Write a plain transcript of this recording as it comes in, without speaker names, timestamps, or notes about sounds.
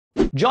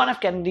John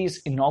F. Kennedy's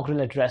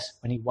inaugural address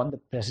when he won the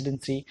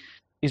presidency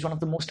is one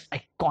of the most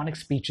iconic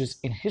speeches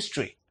in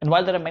history. And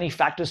while there are many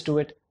factors to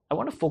it, I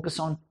want to focus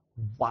on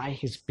why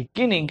his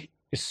beginning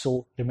is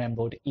so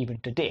remembered even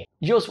today.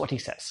 Here's what he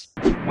says.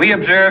 We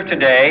observe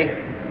today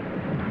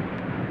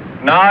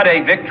not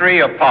a victory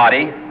of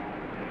party,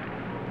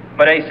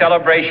 but a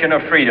celebration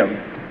of freedom,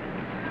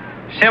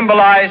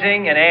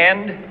 symbolizing an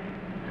end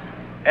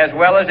as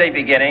well as a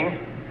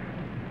beginning,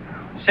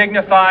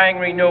 signifying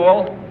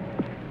renewal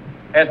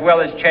as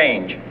well as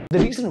change. The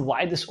reason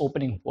why this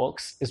opening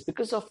works is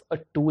because of a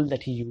tool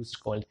that he used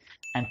called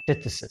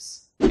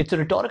Antithesis. It's a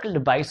rhetorical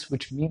device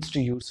which means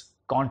to use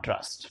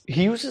contrast.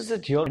 He uses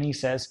it here when he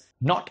says,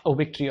 not a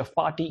victory of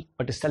party,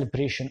 but a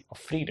celebration of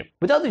freedom.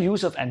 Without the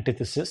use of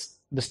antithesis,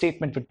 the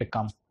statement would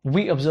become,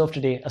 we observe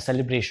today a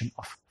celebration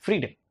of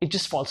freedom. It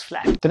just falls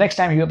flat. The next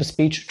time you have a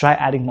speech, try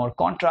adding more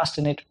contrast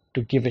in it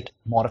to give it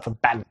more of a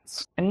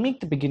balance and make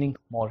the beginning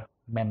more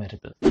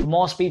memorable. For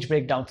more speech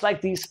breakdowns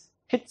like these,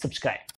 hit subscribe.